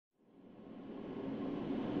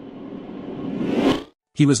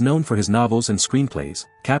He was known for his novels and screenplays,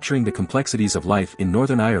 capturing the complexities of life in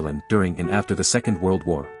Northern Ireland during and after the Second World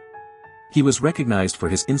War. He was recognized for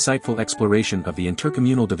his insightful exploration of the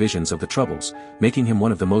intercommunal divisions of the Troubles, making him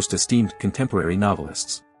one of the most esteemed contemporary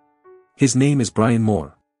novelists. His name is Brian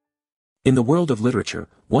Moore. In the world of literature,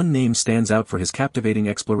 one name stands out for his captivating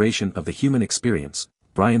exploration of the human experience: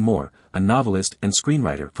 Brian Moore, a novelist and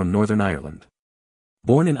screenwriter from Northern Ireland.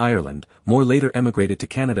 Born in Ireland, Moore later emigrated to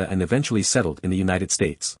Canada and eventually settled in the United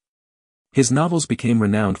States. His novels became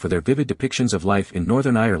renowned for their vivid depictions of life in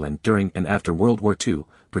Northern Ireland during and after World War II,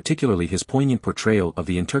 particularly his poignant portrayal of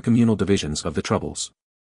the intercommunal divisions of the Troubles.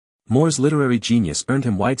 Moore's literary genius earned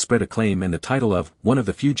him widespread acclaim and the title of one of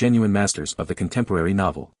the few genuine masters of the contemporary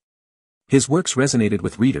novel. His works resonated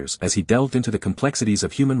with readers as he delved into the complexities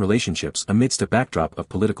of human relationships amidst a backdrop of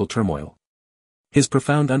political turmoil. His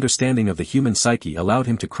profound understanding of the human psyche allowed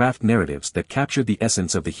him to craft narratives that captured the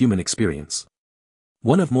essence of the human experience.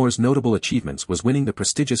 One of Moore's notable achievements was winning the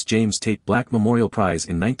prestigious James Tait Black Memorial Prize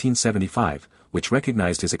in 1975, which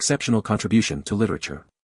recognized his exceptional contribution to literature.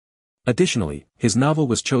 Additionally, his novel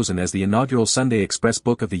was chosen as the inaugural Sunday Express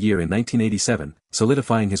Book of the Year in 1987,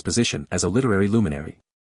 solidifying his position as a literary luminary.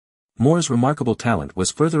 Moore's remarkable talent was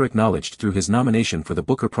further acknowledged through his nomination for the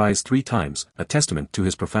Booker Prize 3 times, a testament to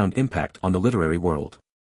his profound impact on the literary world.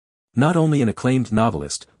 Not only an acclaimed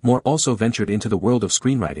novelist, Moore also ventured into the world of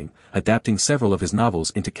screenwriting, adapting several of his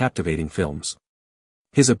novels into captivating films.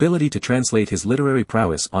 His ability to translate his literary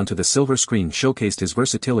prowess onto the silver screen showcased his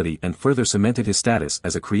versatility and further cemented his status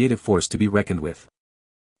as a creative force to be reckoned with.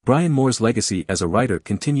 Brian Moore's legacy as a writer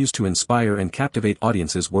continues to inspire and captivate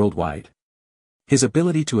audiences worldwide. His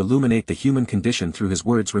ability to illuminate the human condition through his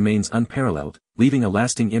words remains unparalleled, leaving a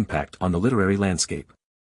lasting impact on the literary landscape.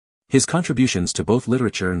 His contributions to both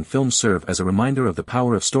literature and film serve as a reminder of the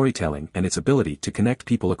power of storytelling and its ability to connect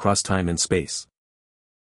people across time and space.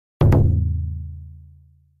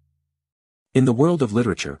 In the world of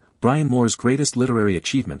literature, Brian Moore's greatest literary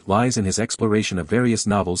achievement lies in his exploration of various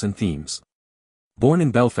novels and themes. Born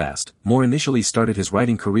in Belfast, Moore initially started his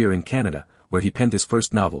writing career in Canada, where he penned his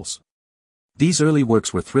first novels. These early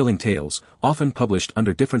works were thrilling tales, often published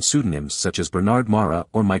under different pseudonyms such as Bernard Mara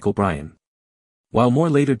or Michael Bryan. While Moore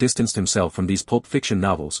later distanced himself from these pulp fiction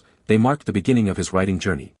novels, they marked the beginning of his writing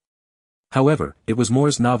journey. However, it was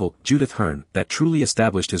Moore's novel, Judith Hearne, that truly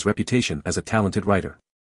established his reputation as a talented writer.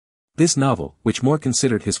 This novel, which Moore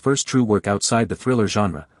considered his first true work outside the thriller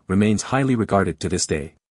genre, remains highly regarded to this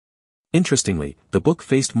day. Interestingly, the book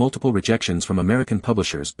faced multiple rejections from American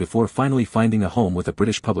publishers before finally finding a home with a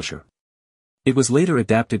British publisher. It was later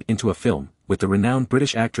adapted into a film, with the renowned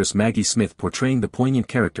British actress Maggie Smith portraying the poignant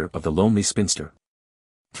character of the lonely spinster.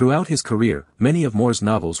 Throughout his career, many of Moore's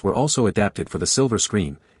novels were also adapted for the silver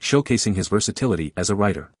screen, showcasing his versatility as a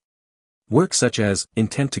writer. Works such as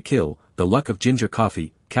Intent to Kill, The Luck of Ginger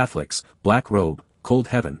Coffee, Catholics, Black Robe, Cold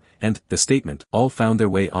Heaven, and The Statement all found their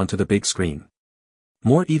way onto the big screen.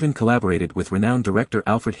 Moore even collaborated with renowned director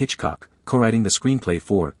Alfred Hitchcock, co-writing the screenplay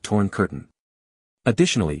for Torn Curtain.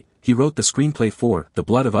 Additionally, he wrote the screenplay for The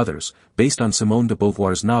Blood of Others, based on Simone de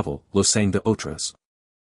Beauvoir's novel Le Sang des Autres.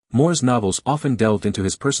 Moore's novels often delved into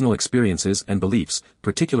his personal experiences and beliefs,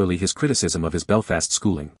 particularly his criticism of his Belfast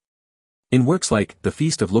schooling. In works like The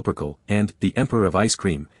Feast of Lupercal and The Emperor of Ice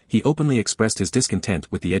Cream, he openly expressed his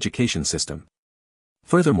discontent with the education system.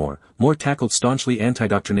 Furthermore, Moore tackled staunchly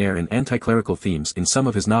anti-doctrinaire and anti-clerical themes in some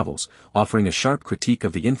of his novels, offering a sharp critique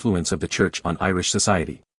of the influence of the Church on Irish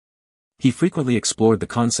society. He frequently explored the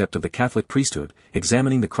concept of the Catholic priesthood,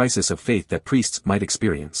 examining the crisis of faith that priests might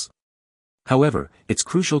experience. However, it's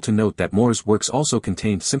crucial to note that Moore's works also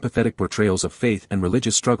contained sympathetic portrayals of faith and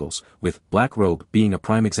religious struggles, with Black Robe being a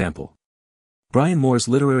prime example. Brian Moore's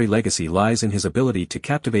literary legacy lies in his ability to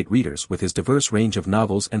captivate readers with his diverse range of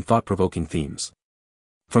novels and thought-provoking themes.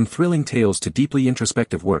 From thrilling tales to deeply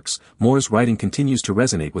introspective works, Moore's writing continues to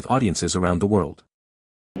resonate with audiences around the world.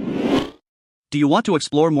 Do you want to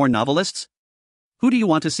explore more novelists? Who do you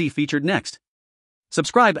want to see featured next?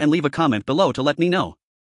 Subscribe and leave a comment below to let me know.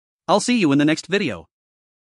 I'll see you in the next video.